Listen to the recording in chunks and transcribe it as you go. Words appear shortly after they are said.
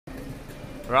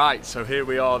Right, so here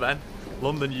we are then,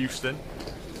 London Euston.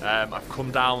 I've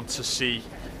come down to see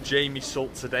Jamie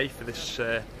Salt today for this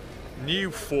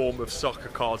new form of soccer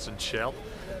cards and chill.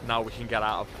 Now we can get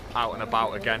out and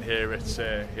about again here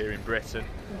in Britain.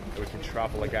 We can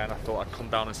travel again. I thought I'd come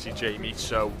down and see Jamie,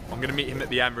 so I'm going to meet him at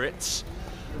the Emirates,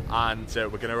 and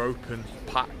we're going to open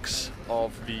packs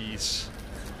of these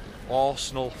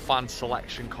Arsenal Fan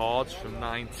Selection cards from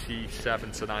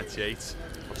 97 to 98.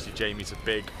 Obviously Jamie's a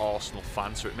big Arsenal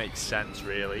fan, so it makes sense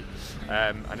really.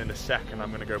 And in a second I'm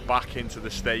going to go back into the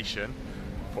station,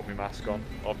 put my mask on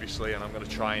obviously, and I'm going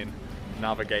to try and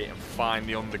navigate and find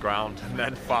the underground and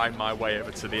then find my way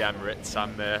over to the Emirates.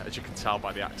 And as you can tell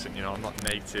by the accent, you know, I'm not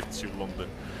native to London.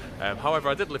 However,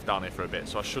 I did live down here for a bit,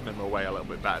 so I should know my way a little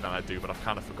bit better than I do, but I've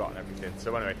kind of forgotten everything.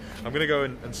 So anyway, I'm going to go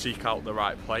and seek out the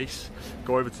right place,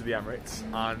 go over to the Emirates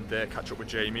and catch up with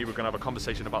Jamie. We're going to have a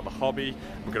conversation about the hobby,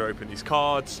 we're going to open these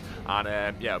cards,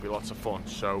 and yeah, it'll be lots of fun.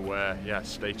 So yeah,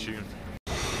 stay tuned.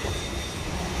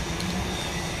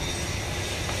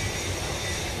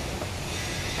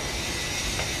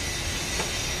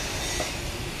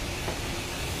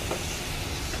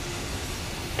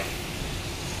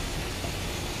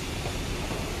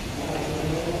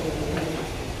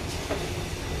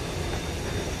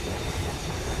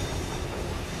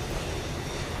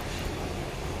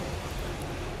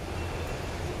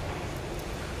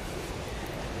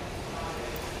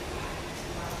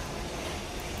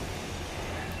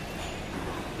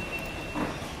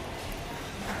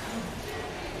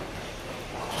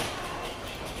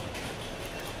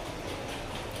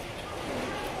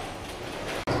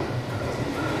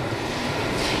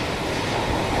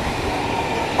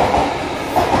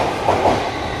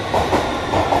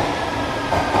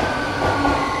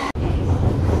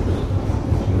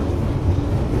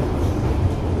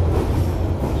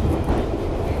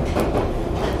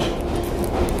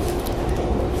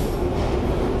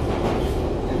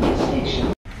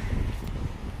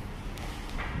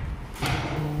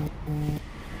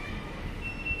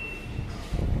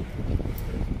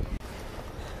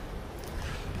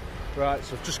 Right,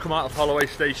 so I've just come out of Holloway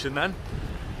Station then,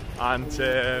 and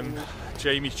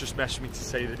Jamie's just messaged me to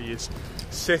say that he is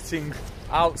sitting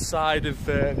outside of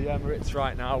the Emirates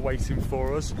right now waiting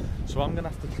for us. So I'm going to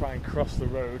have to try and cross the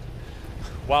road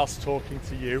whilst talking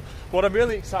to you. What I'm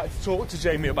really excited to talk to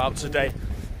Jamie about today,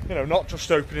 you know, not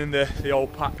just opening the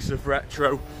old packs of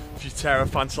retro Futera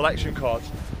Fan Selection cards,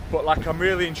 but like I'm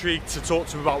really intrigued to talk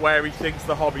to him about where he thinks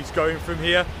the hobby's going from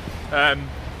here.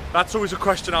 That's always a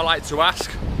question I like to ask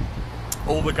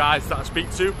all the guys that I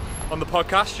speak to on the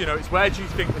podcast. You know, it's where do you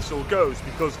think this all goes?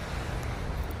 Because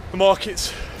the market's,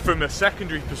 from a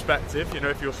secondary perspective, you know,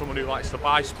 if you're someone who likes to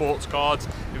buy sports cards,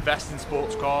 invest in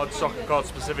sports cards, soccer cards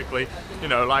specifically, you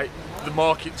know, like the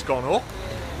market's gone up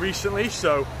recently,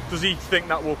 so does he think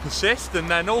that will persist? And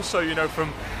then also, you know,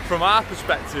 from our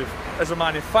perspective as a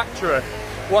manufacturer,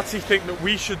 what's he think that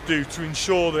we should do to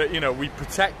ensure that, you know, we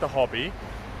protect the hobby,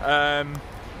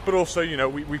 but also, you know,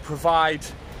 we provide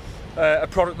a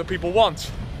product that people want,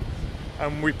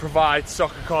 and we provide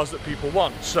soccer cards that people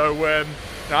want. So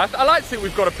I like to think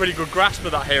we've got a pretty good grasp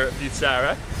of that here at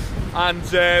Futera,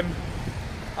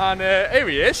 and here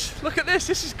he is. Look at this,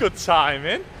 this is good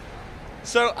timing.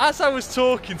 So as I was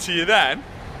talking to you then,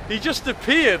 he just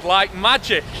appeared like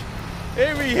magic.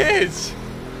 Here he is.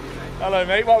 Hello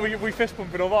mate, what, we fist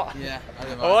bumping or what? Yeah, I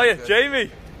don't mind. How are you?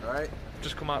 Jamie? Alright.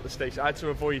 Just come out of the station. I had to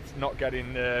avoid not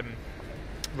getting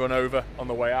run over on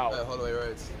the way out. Holloway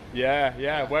Road.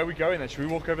 Yeah. Where are we going then? Should we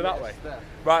walk over that way? There.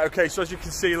 Right, okay, so as you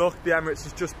can see, look, the Emirates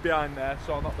is just behind there,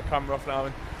 so I'll knock the camera off now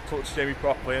and talk to Jamie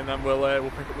properly, and then we'll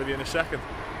pick up with you in a second.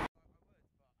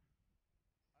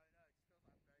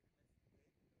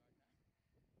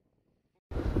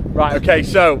 Right, okay,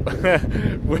 so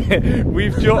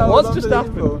we've just, what's just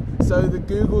happened? So the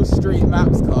Google Street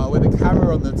Maps car with a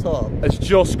camera on the top has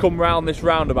just come round this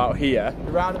roundabout here.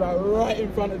 The roundabout right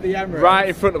in front of the Emirates. Right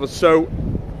in front of us. So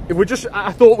if we're just,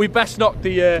 I thought we'd best knock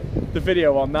the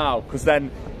video on now, because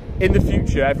then in the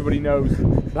future everybody knows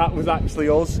that was actually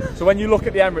us. So when you look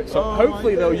at the Emirates, so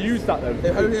hopefully they'll use that though.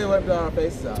 Hopefully they won't blow our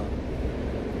faces out.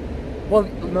 Well,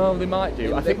 no, they might do.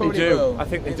 Yeah, I think they do. Will. I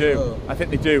think they do. I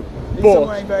think they do.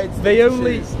 But they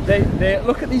only they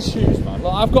look at these shoes, man.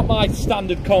 Like, I've got my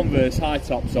standard Converse high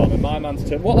tops on, and my man's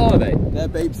turned. What are they? They're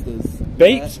Babesters.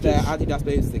 Babesters. They're Adidas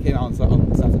Babesters. They came out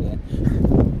on Saturday.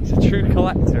 He's a true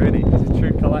collector, isn't he? He's a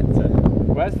true collector.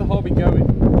 Where's the hobby going?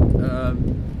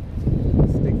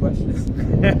 That's a big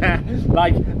question.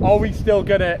 Like, are we still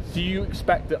gonna? Do you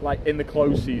expect that, like, in the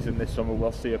close season this summer,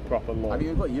 we'll see a proper launch? I mean,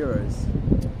 we've got Euros.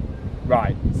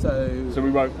 Right. So we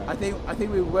won't. I think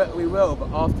we will, but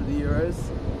after the Euros,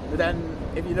 But then,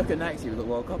 if you look at next year, we've got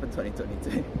World Cup in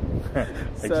 2022.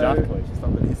 Exactly.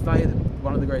 It's like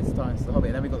one of the greatest times for the hobby.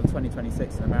 And then we've got the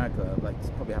 2026 in America. Like,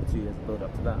 probably have 2 years to build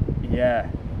up to that. Yeah.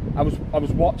 I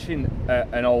was watching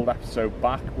an old episode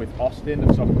back with Austin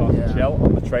of Soccer Cars and Chill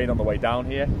on the train on the way down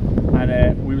here,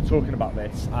 and we were talking about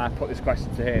this. I put this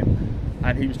question to him,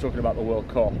 and he was talking about the World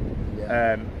Cup,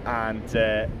 and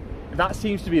that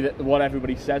seems to be what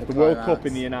everybody says. The World Cup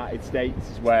in the United States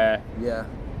is where. Yeah.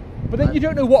 But then you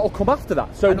don't know what will come after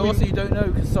that. So and also you don't know,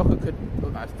 because soccer could,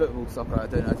 football, soccer. I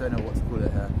don't know what to call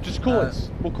it here. Just call it.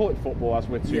 We'll call it football, as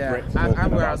we're two Brits.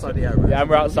 And we're outside the Emirates. Yeah, and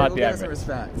we're outside the Emirates. We'll get some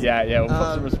respect. Yeah, we'll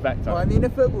put some respect on. Well, I mean,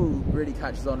 if football really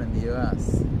catches on in the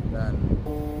US,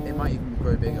 then it might even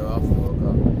grow bigger after the World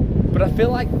Cup. But I feel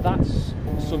like that's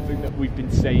something that we've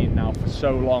been saying now for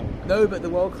so long. No, but the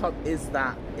World Cup is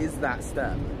that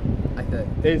step, I think.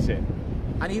 Is it?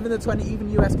 And even even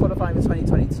US qualifying for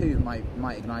 2022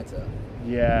 might ignite it.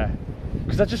 Yeah,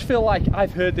 because I just feel like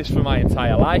I've heard this for my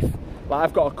entire life. Like,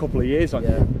 I've got a couple of years on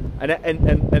you,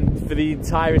 and for the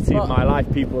entirety of my life,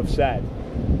 people have said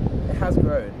it has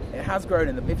grown. It has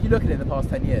grown if you look at it in the past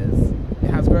 10 years, it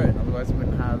has grown. Otherwise, we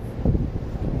wouldn't have.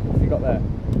 What you got there?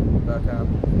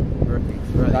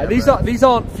 Right, these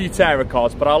aren't Futera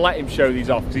cards, but I'll let him show these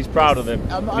off because he's proud of them.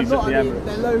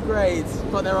 They're low grades,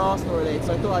 but they're Arsenal related,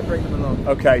 so I thought I'd bring them along.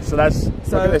 Okay, so look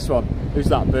at this one. Who's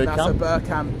that? Bergkamp? That's a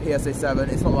Bergkamp PSA 7.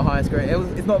 It's not the highest grade.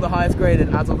 It's not the highest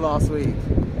graded as of last week.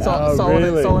 Someone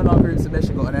in our group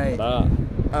submission got an 8.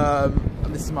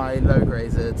 And this is my low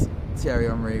graded Thierry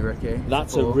Henry rookie.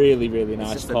 That's a really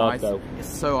nice card though. It's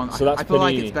so on. So I feel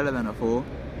like it's better than a 4.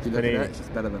 If you look at it, it's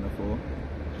just better than a 4.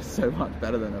 Just so much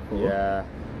better than a 4. Yeah.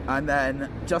 And then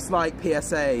just like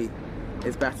PSA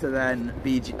is better than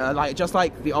BG, just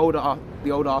like the old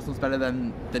Arsenal's better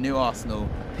than the new Arsenal,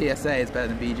 PSA is better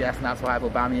than BGS, and that's why I have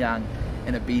Aubameyang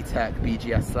in a B-Tech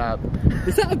BGS slab.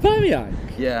 Is that Aubameyang?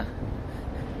 Yeah.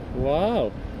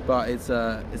 Wow. But it's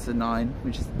a 9,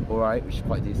 which is alright, which is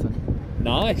quite decent.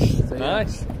 Nice, so,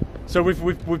 nice. Yeah. So we've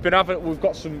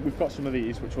got some of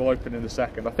these which we'll open in a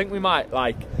second. I think we might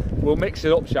we'll mix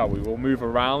it up, shall we? We'll move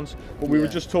around. But we were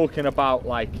just talking about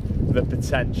the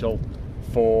potential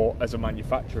for as a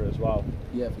manufacturer as well.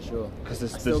 Yeah, for sure. Because I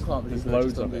still can't believe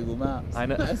loads on Google Maps. I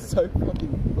know. That's so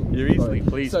fucking cool. You're easily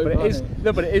pleased, so but funny.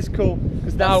 it is cool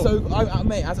because now.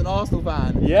 Mate, as an Arsenal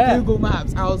fan, Google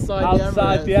Maps outside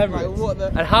the Emirates. Like, what the?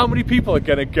 And how many people are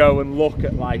going to go and look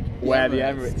at where the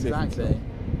Emirates is? Exactly.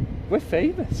 We're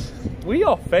famous. We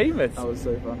are famous. That was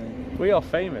so funny. We are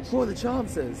famous. What are the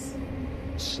chances?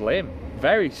 Slim.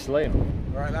 Very slim.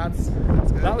 Alright, lads.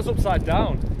 Let's go. That was upside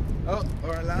down. Oh,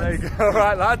 alright, lads. There you go.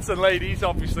 Alright, lads and ladies,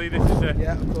 obviously, this is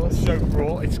a show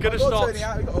brought. It's going to start. We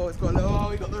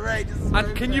got the rain.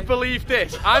 And can you believe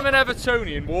this? I'm an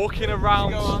Evertonian walking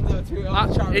around.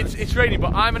 It's raining,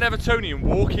 but I'm an Evertonian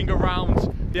walking around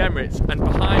the Emirates, and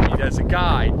behind me there's a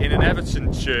guy in an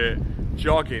Everton shirt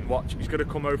jogging. Watch, he's going to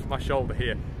come over my shoulder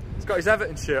here. He's got his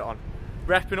Everton shirt on,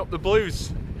 repping up the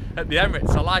Blues at the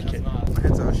Emirates. I like it.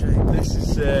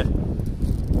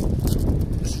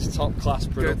 This is top class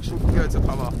production. We'll go to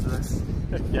pub after this.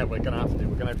 Yeah, we're gonna have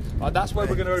to. That's where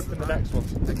we're gonna open the next one.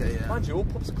 Okay, yeah. Mind you, all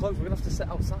pubs are closed. We're gonna have to sit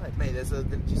outside. Mate, do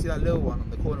you see that little one on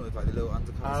the corner with the little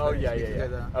undercover? Oh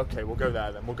yeah. Okay, we'll go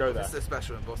there then. We'll go there. It's a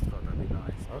special in Boston. That'd be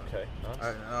nice. Okay.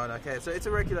 Nice. Okay. So it's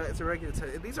a regular.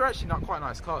 These are actually not quite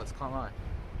nice cards. Can't lie.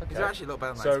 Okay. These are actually a lot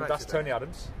better than I expected. So that's Tony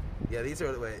Adams. Yeah, these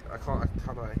are. Wait, I can't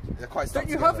lie. They're quite. Don't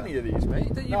you have any of these, mate?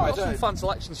 You've got some fan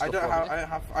selection stuff.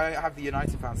 I have the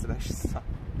United fan selection stuff.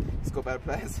 It's got better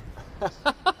players.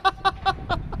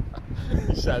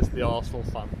 He says the Arsenal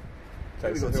fan.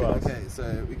 Okay, so who else? Okay,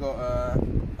 so we got.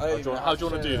 How do you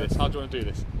want to do this? How do you want to do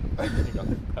this?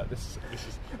 This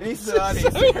is. It's a learning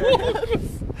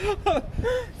experience.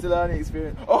 It's a learning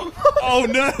experience. Oh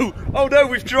no! Oh no!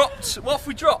 We've dropped. What have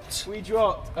we dropped? We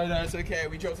dropped. Oh no, it's okay.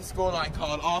 We dropped a scoreline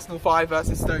card. Arsenal 5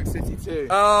 versus Stoke City 2.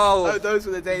 Oh, those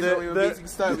were the days when we were beating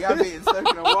Stoke. We haven't beaten Stoke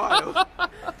in a while.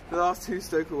 The last 2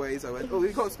 Stoke aways, I went. Oh, we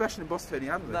got a special in Boston,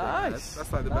 haven't we? Nice.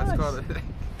 That's like the best card of the day.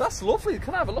 That's lovely.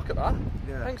 Can I have a look at that?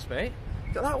 Yeah. Thanks, mate.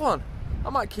 Look at that one. I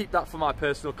might keep that for my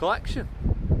personal collection.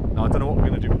 No, I don't know what we're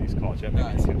going to do with these cards yet. Maybe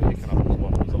you can have a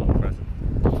one as a little present.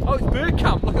 Oh, it's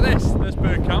Bergkamp. Look at this. There's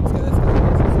Bergkamp.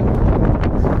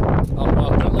 Oh,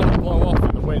 don't let it blow off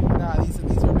in the wind. Nah, these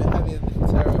are a bit heavier than the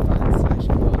Futera Fan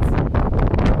Selection cards.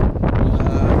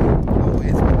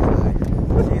 It's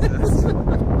windy though. Jesus.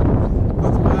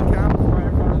 What's Bergkamp right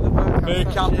in front of the Bergkamp?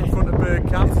 Bergkamp in front of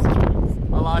Bergkamp.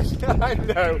 I like it. I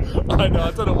know.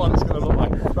 I don't know what it's going to look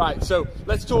like. Right, so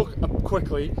let's talk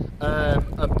quickly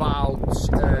about.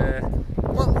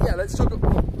 Let's talk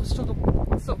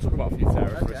not talk about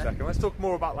Futera for a Okay. second. Let's talk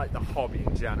more about like the hobby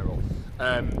in general.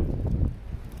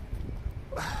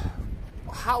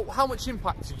 How much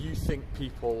impact do you think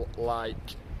people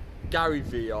like Gary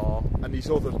V and these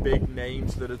other big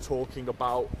names that are talking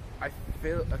about? I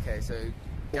feel okay. So,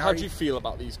 Well, how do you feel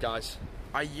about these guys?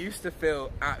 I used to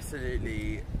feel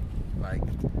absolutely like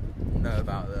know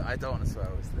about them. I don't want to swear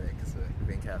obviously because we're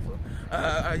being careful.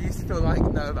 I used to feel like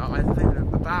know about. I feel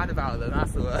bad about them.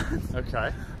 That's the word.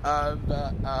 Okay.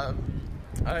 But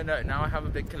I don't know. Now I have a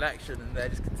big collection, and they're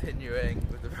just continuing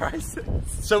with the prices.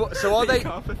 So are they?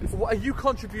 Are you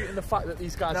contributing the fact that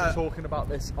these guys are talking about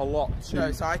this a lot?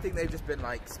 No. So I think they've just been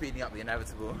like speeding up the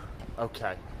inevitable.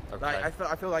 Okay. Okay. Like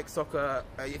I feel like soccer.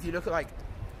 If you look at like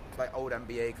old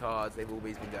NBA cards, they've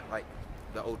always been like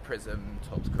the old Prism,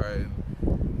 Topps Chrome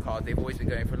cards. They've always been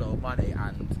going for a lot of money,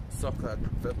 and soccer,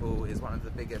 football is one of the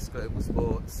biggest global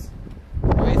sports.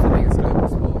 It is the biggest global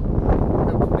sport.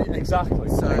 Exactly.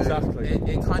 So exactly.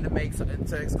 it kind of makes so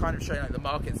it's kind of showing like the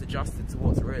market's adjusted to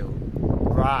what's real.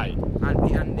 Right.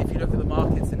 And if you look at the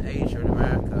markets in Asia and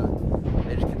America,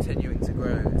 they're just continuing to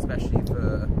grow, especially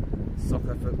for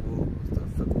soccer, football,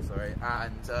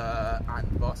 and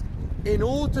basketball. In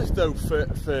order though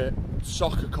for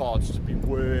soccer cards to be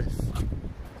worth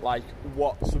like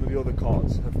what some of the other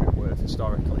cards have been worth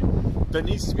historically, there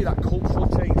needs to be that cultural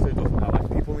change there, doesn't there? Like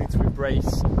people need to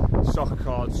embrace soccer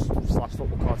cards /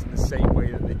 football cards in the same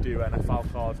way that they do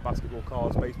NFL cards, basketball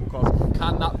cards, baseball cards.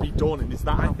 Can that be done, and is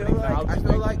that happening now? I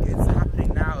feel like it's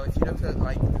happening now. If you look at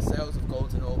like the sales of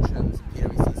golden auctions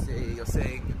and PWCC, you're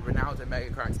seeing Ronaldo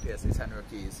Mega Cracks PSA 10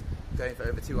 rookies going for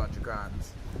over 200 grand,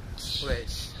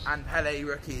 and Pele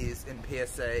rookies in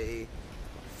PSA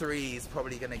 3 is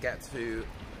probably going to get to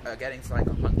getting to like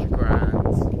 100 grand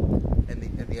in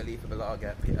the Alifa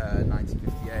Balaga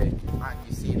 1958, and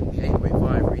you've seen the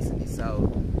 8.5 recently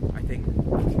sell, I think,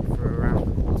 for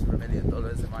around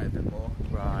 $250,000. It might have been more.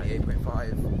 Right. The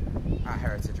 8.5 at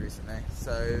Heritage recently.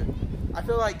 So I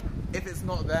feel like if it's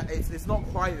not there, it's not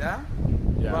quite there.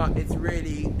 Yeah. But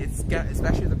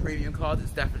especially the premium cards,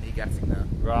 it's definitely getting there.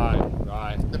 Right,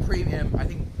 right. The premium, I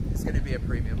think it's going to be a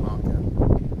premium market.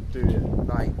 Do you?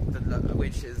 Like,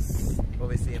 which is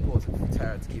obviously important for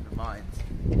Futera to keep in mind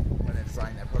when they're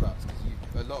designing their products.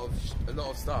 Because a lot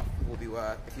of stuff will be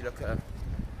worth, if you look at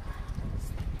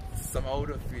some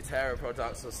older Futera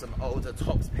products or some older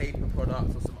Topps paper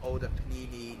products or some older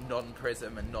Panini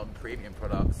non-Prism and non-premium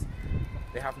products,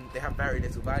 they have very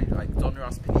little value. Like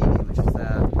Donruss Panini, which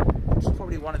is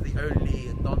probably one of the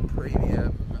only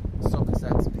non-premium soccer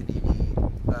sets Panini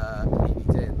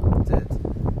did.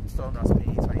 Donruss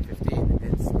Panini 2015.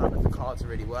 None of the cards are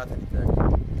really worth anything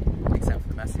except for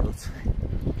the Messi Ultra,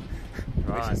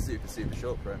 right, which is super, super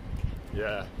short print.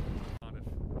 Yeah.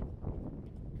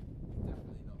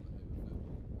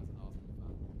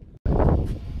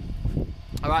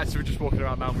 Alright, so we're just walking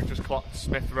around now and we've just clocked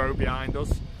Smith Rowe behind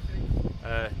us.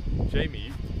 Jamie,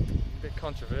 you're a bit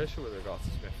controversial with regards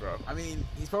to Smith Rowe. I mean,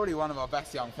 he's probably one of our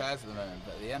best young players at the moment,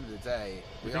 but at the end of the day,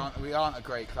 we aren't a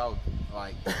great club,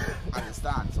 like, as it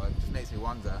stands, so it just makes me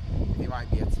wonder if he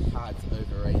might be a tad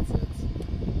overrated,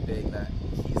 being that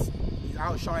he's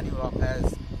outshining all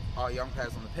our young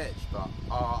players on the pitch, but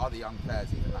are other young players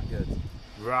even that good?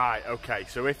 Right, okay,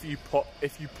 so if you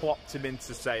plopped him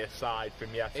into, say, a side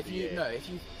from yesterday. If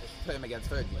you put him against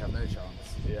Foden, you have no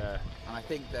chance. Yeah. And I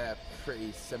think they're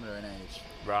pretty similar in age.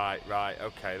 Right,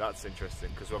 okay, that's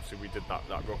interesting, because obviously we did that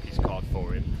rookies card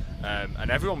for him, and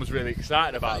everyone was really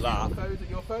excited about that.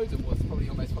 Your Foden was probably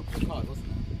your most popular card, wasn't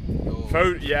it?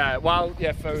 Foden, yeah,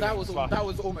 Foden. That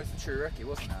was almost a true rookie,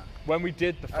 wasn't it? When we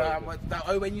did the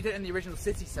Foden. When you did it in the original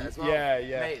City set as well.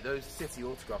 Yeah. Mate, those City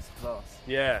autographs are class.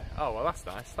 Yeah. Oh, well, that's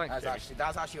nice. Thanks,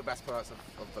 that's actually your best product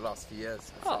of the last few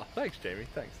years. Oh, thanks, Jamie.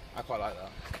 Thanks. I quite like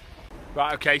that.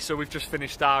 Right, okay, so we've just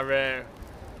finished our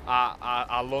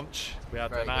lunch. We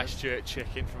had a nice jerk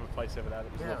chicken from a place over there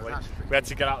that was lovely. We had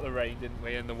to get out of the rain, didn't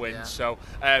we, in the wind. Yeah. So,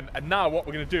 and now what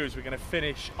we're going to do is we're going to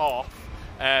finish off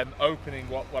opening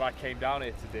what I came down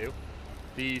here to do.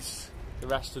 The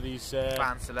rest of these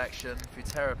fan selection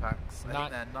Futera packs. I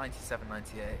think they're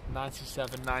 97.98.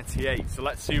 97.98. So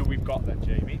let's see who we've got then,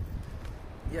 Jamie.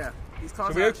 Yeah, these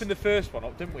cards. So we opened the first one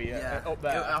up, didn't we? Yeah, up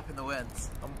there, up in the winds.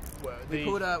 We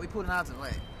pulled an Adam,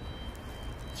 wait.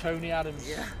 Tony Adams.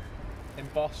 Yeah.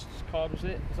 Embossed card, was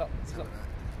it? Let's have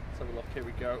a look. Here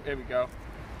we go.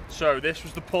 So this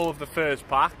was the pull of the first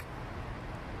pack.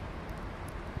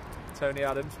 Tony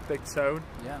Adams, big tone.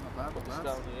 Yeah, not bad.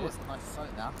 Oh, it's a nice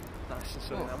sight now. Nice to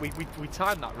see. We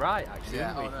timed that right, actually,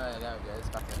 yeah, didn't we? Oh no, there we go, it's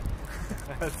back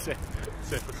in. That's it.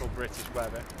 Typical British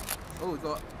weather. Oh, we've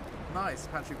got nice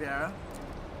Patrick Vieira.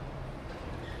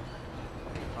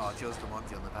 Oh, Jules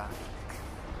Gramonti on the back.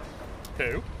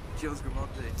 Who? Jules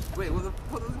Gramonti. Wait,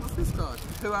 what's this card?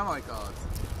 Who am I card?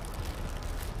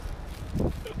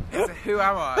 It's a who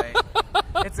am I?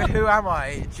 It's a who am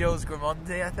I? Jules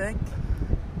Gramonti, I think.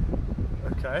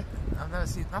 Okay. I've never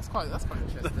seen. That's quite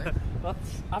interesting.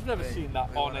 I've never seen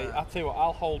that on a. I'll tell you what.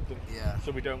 I'll hold them. Yeah.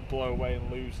 So we don't blow away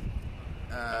and lose.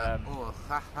 That's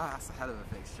a hell of a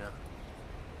fixture.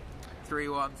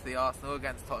 3-1 to the Arsenal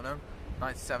against Tottenham.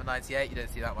 97-98. You don't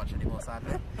see that much anymore,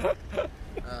 sadly. Bit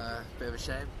of a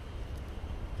shame.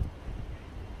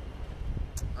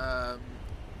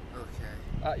 Okay.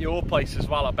 At your place as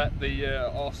well, I bet the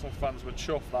Arsenal fans were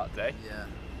chuffed that day. Yeah.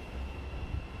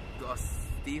 Got a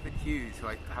Stephen Hughes, who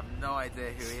I have no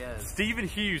idea who he is. Stephen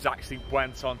Hughes actually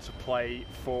went on to play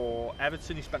for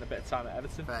Everton. He spent a bit of time at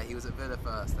Everton. Fair, he was at Villa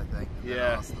first, I think. And then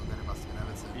Arsenal, then it must have been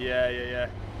Everton. Yeah.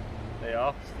 They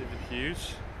are, Stephen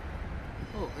Hughes.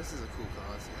 Oh, this is a cool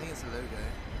card. I think it's a logo.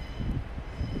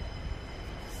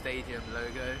 Stadium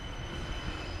logo.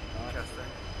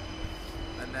 Interesting.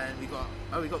 And then we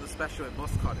got the special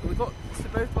embossed card. So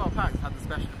both of our packs had the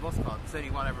special embossed card. It's only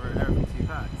one every 2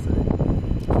 packs. So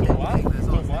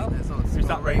Who's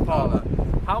that? Ray Parlour.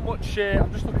 How much?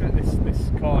 I'm just looking at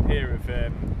this card here of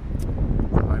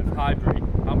Highbury.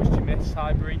 How much do you miss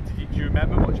Highbury? Do you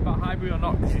remember much about Highbury or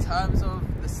not? In terms of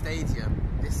the stadium,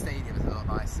 this stadium is a lot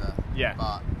nicer. Yeah.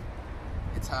 But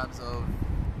in terms of,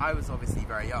 I was obviously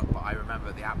very young, but I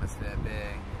remember the atmosphere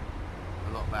being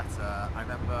a lot better.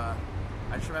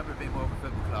 I just remember it being more of a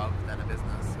football club than a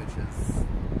business, which is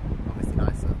obviously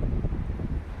nicer.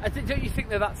 Don't you think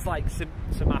that's like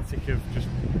symptomatic of just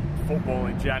football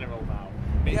in general now?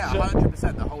 Yeah,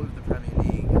 100%. The whole of the Premier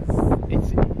League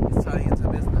is turning into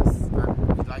a business.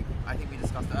 And like I think we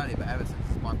discussed earlier, but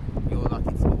Everton's one. You're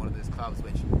lucky to support one of those clubs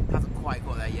which hasn't quite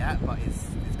got there yet, but is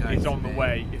going. It's on the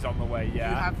way. It's on the way. Yeah.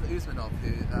 You have Usmanov,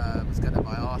 who was going to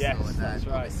buy Arsenal, yes, and then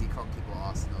right. obviously Kroenke bought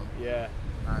Arsenal. Yeah.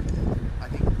 And I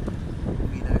think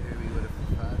we know who we would have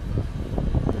preferred,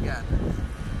 but again,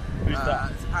 who's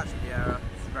that? It's Patrick Vieira.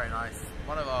 It's very nice.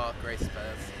 One of our greatest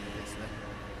players, obviously.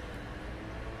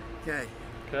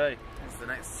 Okay. What's the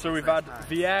next? So we've had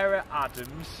Vieira,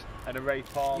 Adams, and a Ray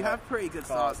Parlour. You have pretty good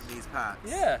starts in these packs.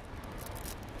 Yeah.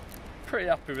 Pretty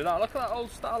happy with that. Look at that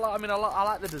old style. I mean, I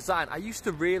like the design. I used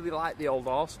to really like the old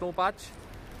Arsenal badge.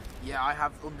 Yeah, I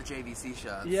have on the JVC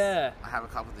shirts. Yeah. I have a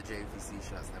couple of the JVC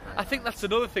shirts. I think that's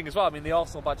another thing as well. I mean, the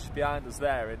Arsenal badge is behind us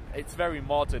there, and it's very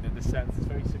modern in the sense. It's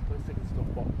very simplistic and stuff,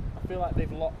 but I feel like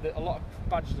a lot of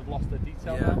badges have lost their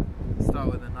detail now.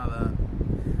 Start with another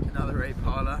Ray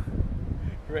Parlour.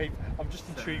 I'm just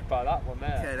intrigued by that one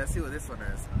there. Okay, let's see what this one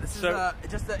is. This is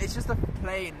it's just a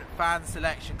plain fan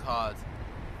selection card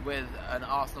with an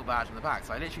Arsenal badge on the back.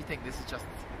 So I literally think this is just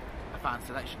a fan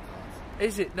selection card.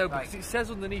 Is it? No, because it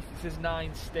says underneath, it says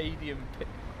 9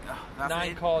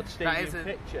 card stadium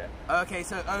picture. Okay,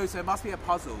 so it must be a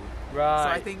puzzle. Right. So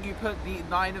I think you put the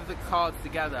 9 of the cards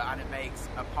together and it makes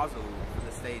a puzzle for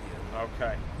the stadium.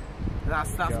 Okay.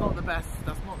 That's not the best.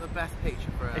 That's not the best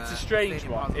picture for a. It's a strange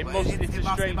one. Puzzle,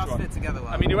 it must fit together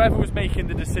well. I mean, whoever was making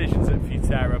the decisions at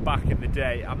Futera back in the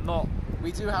day, I'm not.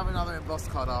 We do have another embossed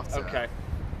card after. Okay.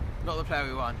 Not the player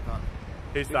we want, but.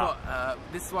 Who's that?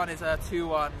 This one is a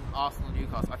 2-1 Arsenal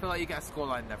Newcastle. I feel like you get a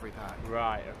scoreline in every pack.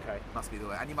 Right. Okay. Must be the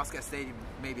way, and you must get a stadium,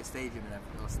 maybe a stadium in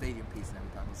every, or a stadium piece in every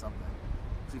pack or something.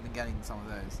 So we've been getting some of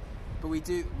those, but we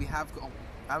have got.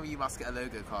 And you must get a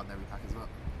logo card in every pack as well.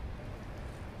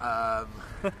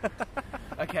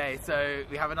 Okay, so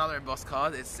we have another embossed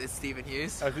card. It's Stephen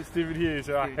Hughes. Oh, is it Stephen Hughes?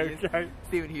 Right. Okay.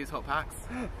 Stephen Hughes hot packs.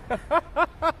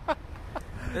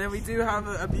 And then we do have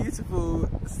a beautiful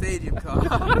stadium card.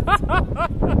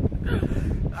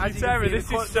 This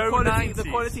is so 90s. The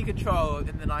quality control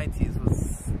in the 90s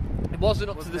was... It wasn't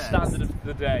up to the standard of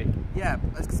the day. Yeah,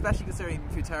 especially considering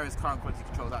Futera's current quality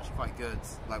control is actually quite good.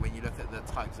 Like when you look at the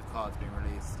types of cards being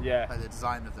released. Yeah. Like the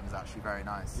design of them is actually very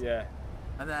nice. Yeah.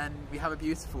 And then we have a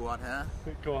beautiful one here.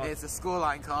 Go on. It's a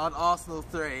scoreline card. Arsenal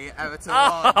 3, Everton 1.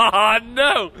 Ah,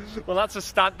 no! Well, that's a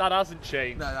stat that hasn't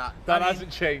changed. No, that hasn't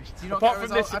changed. Do you not Apart get a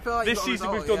from result? I feel like this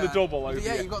season, we've done the double over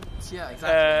Yeah, here. you've got. Yeah,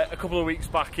 exactly. A couple of weeks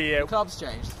back here. The club's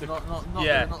changed. Not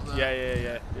yeah. the,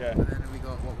 Yeah. And then we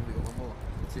got what? We got one more.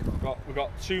 2 more. We've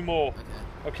got 2 more.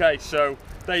 Okay. Okay, so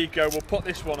there you go. We'll put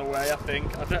this one away. I think.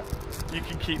 You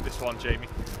can keep this one, Jamie.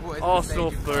 Arsenal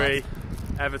 3.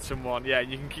 Everton 1, yeah,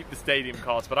 you can keep the stadium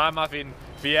cards, but I'm having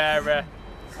Vieira.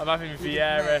 I'm having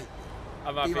Vieira.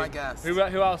 I'm having. Be my guest. Who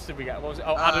else did we get? What was it?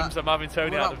 Oh, Adams. I'm having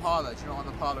Tony Adams. Adams. Parlour? Do you not want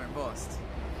the Parlour embossed?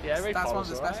 Yeah, Ray That's Parlour's one of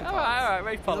the special cards. All right,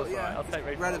 Ray Parlour's alright. I'll take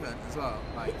Ray Parlour. Relevant as well.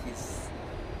 Like he's.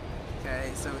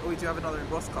 Okay, so we do have another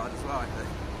embossed card as well, I think.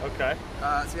 Okay.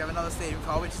 So we have another stadium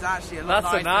card, which is actually a lot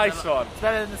nicer. That's a nice one. It's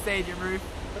better than the stadium roof.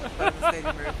 Better than the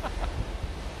stadium roof.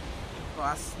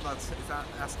 Well,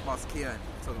 that's Martin Keown.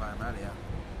 Talking about him earlier.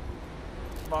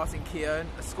 Martin Keown.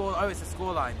 It's a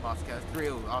scoreline, Martin Keown.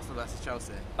 3-3 Arsenal versus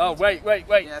Chelsea. Oh, wait.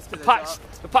 Yeah, The patch.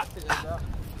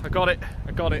 I got it. Be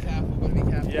careful, gotta be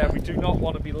careful. Yeah, we do not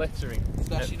want to be littering.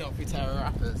 Especially not Futera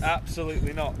rappers.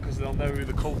 Absolutely not, because they'll know who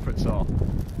the culprits are.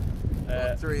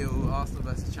 3-3 Arsenal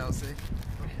versus Chelsea.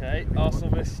 Okay, Arsenal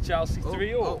versus Chelsea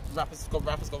 3-3. Oh, Rapper's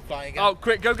gone flying again. Oh,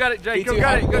 quick, go get it, Jay. Go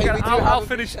get it. I'll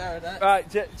finish. Right,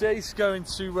 Jay's going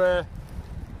to.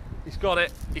 He's got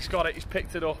it. He's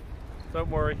picked it up.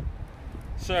 Don't worry.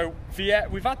 So,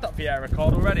 we've had that Vieira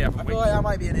card already, haven't we? I feel like that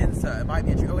might be an insert. It might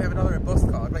be we have another bus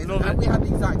card. Wait, have we had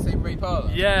the exact same repo?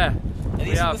 Yeah. Are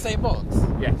these in the same box?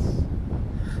 Yes.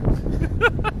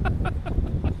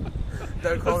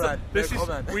 Don't comment.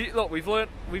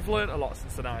 We've learnt a lot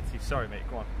since the 90s. Sorry, mate.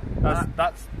 Go on.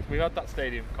 We've had that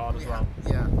stadium card as well.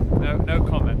 Yeah. No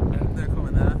comment. No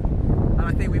comment there. And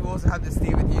I think we've also had the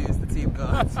Stephen Hughes, the team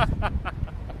card.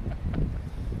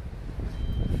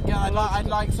 Yeah, I'd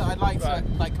like to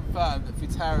confirm that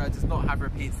Futera does not have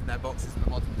repeats in their boxes in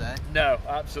the modern day. No,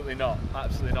 absolutely not.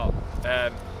 Absolutely not.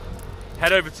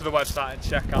 Head over to the website and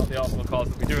check out the Arsenal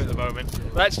cards that we do at the moment.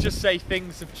 Let's just say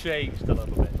things have changed a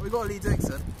little bit. We got Lee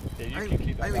Dixon. Yeah, I think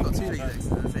we got 2 Lee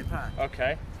Dixons in the same pack.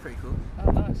 Okay. It's pretty cool.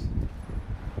 Oh, nice.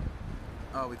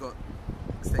 Oh, we got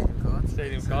stadium card.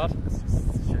 Stadium card. Let's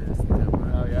just show this to the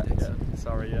camera. Oh yeah.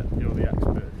 Sorry, yeah. You're the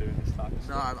expert at doing this type of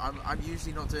stuff. No, I'm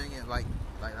usually not doing it like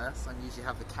this. I usually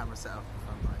have the camera set up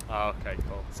in front. Oh, okay,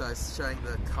 cool. So it's showing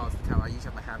the cards to the camera. I usually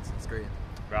have my hands on the screen.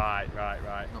 Right.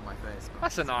 Not my face.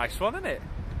 That's a nice one, isn't it?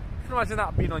 You can imagine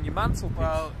that being on your mantelpiece.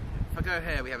 Well, if I go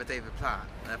here, we have a David Platt.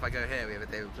 And if I go here, we have a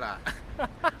David Platt.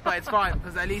 But it's fine,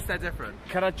 because at least they're different.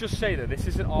 Can I just say that this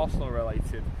isn't Arsenal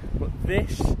related, but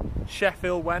this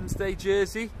Sheffield Wednesday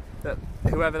jersey, that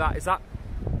whoever that is that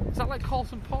like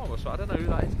Carlton Palmer? So I don't know who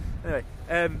that is. Anyway,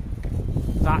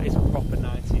 that is a proper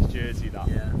 90s jersey. That.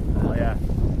 Yeah. Oh yeah.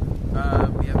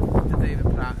 We have the David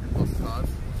Platt and box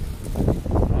cards.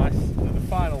 Nice. And the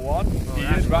final one. Oh,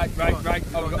 Right.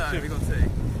 Oh, we got two. We got two.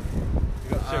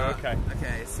 Okay.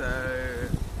 Okay, so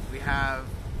we have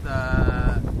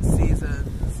the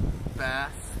season's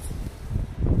best.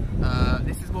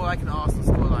 This is more like an Arsenal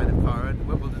scoreline of current.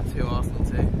 Wimbledon 2, Arsenal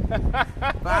 2.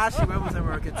 But actually, Wimbledon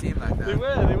were a good team back then. They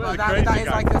were. Well, that is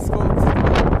like a score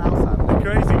outside.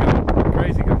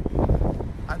 Crazy guy.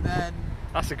 And then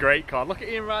that's a great card. Look at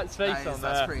Ian Wright's face on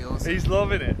there. That's pretty awesome. He's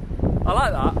loving it. I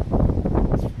like that.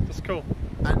 That's cool.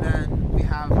 And then we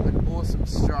have an awesome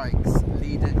strikes,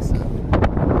 Lee Dixon.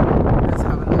 Let's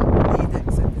have a look. Lee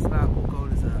Dixon is about, what goal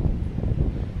is that?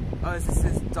 Oh, this is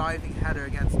his diving header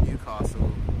against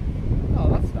Newcastle. Oh,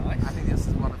 that's nice. I think this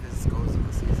is one of his goals of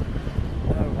the season.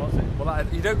 Oh, was it? Well,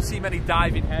 you don't see many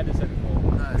diving headers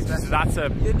anymore. No, you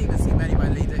didn't even see many by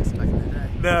Lee Dixon back in the day.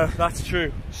 No, that's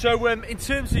true. So, in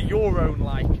terms of your own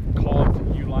card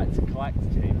that you like to collect,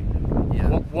 Jamie,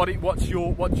 yeah. What do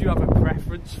you have a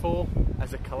preference for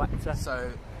as a collector?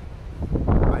 So,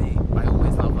 I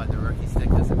always love the rookie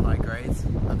stickers in high grades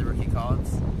and the rookie cards.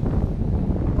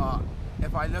 But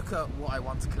if I look at what I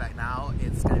want to collect now,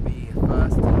 it's going to be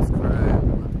first Topps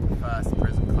Chrome, first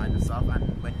Prism kind of stuff.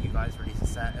 And when you guys release a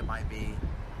set, it might be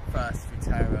first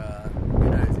Futera. Who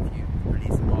knows, if you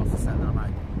release a master set, then I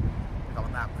might pick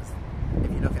on that. Because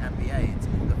if you look at NBA, it's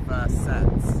all the first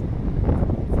sets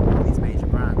from all these major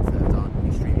brands that have done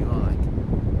extremely well, like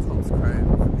Topps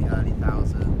Chrome from the early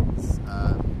thousands,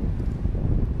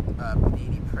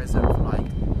 Panini Prism from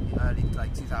the early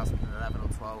 2011 or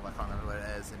 12. I can't remember what it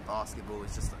is. In basketball,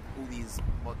 it's just all these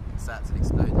modern sets have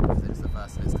exploded because it's the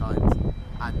first of its kind,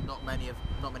 and not many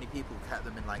people kept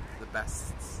them in the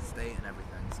best state and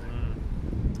everything. So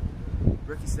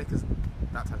rookie stickers,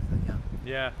 that type of thing.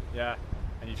 Yeah.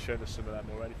 And you've shown us some of them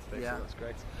already today, yeah. So that's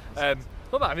great.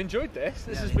 Well, I've enjoyed this.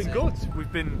 This has been too. good.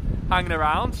 We've been hanging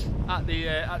around at the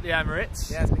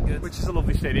Emirates. Yeah, it's been good. Which is a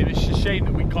lovely stadium. It's a shame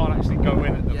that we can't actually go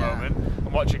in at the moment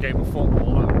and watch a game of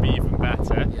football. That would be even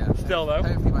better. Yeah. Still though.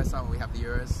 Hopefully by summer we have the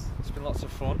Euros. It's been lots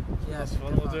of fun. Yeah, lots of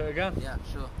fun. We'll do it again. Yeah,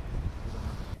 sure.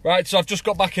 Right, so I've just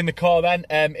got back in the car then.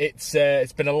 It's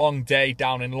been a long day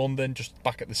down in London, just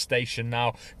back at the station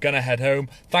now. Gonna head home.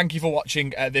 Thank you for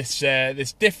watching this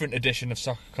different edition of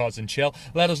Soccer Cards and Chill.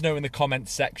 Let us know in the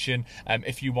comments section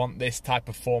if you want this type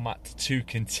of format to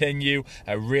continue.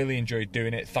 I really enjoyed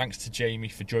doing it. Thanks to Jamie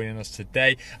for joining us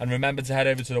today. And remember to head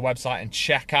over to the website and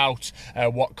check out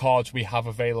what cards we have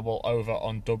available over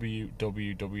on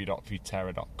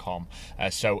www.futera.com.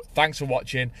 So thanks for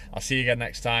watching. I'll see you again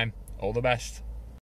next time. All the best.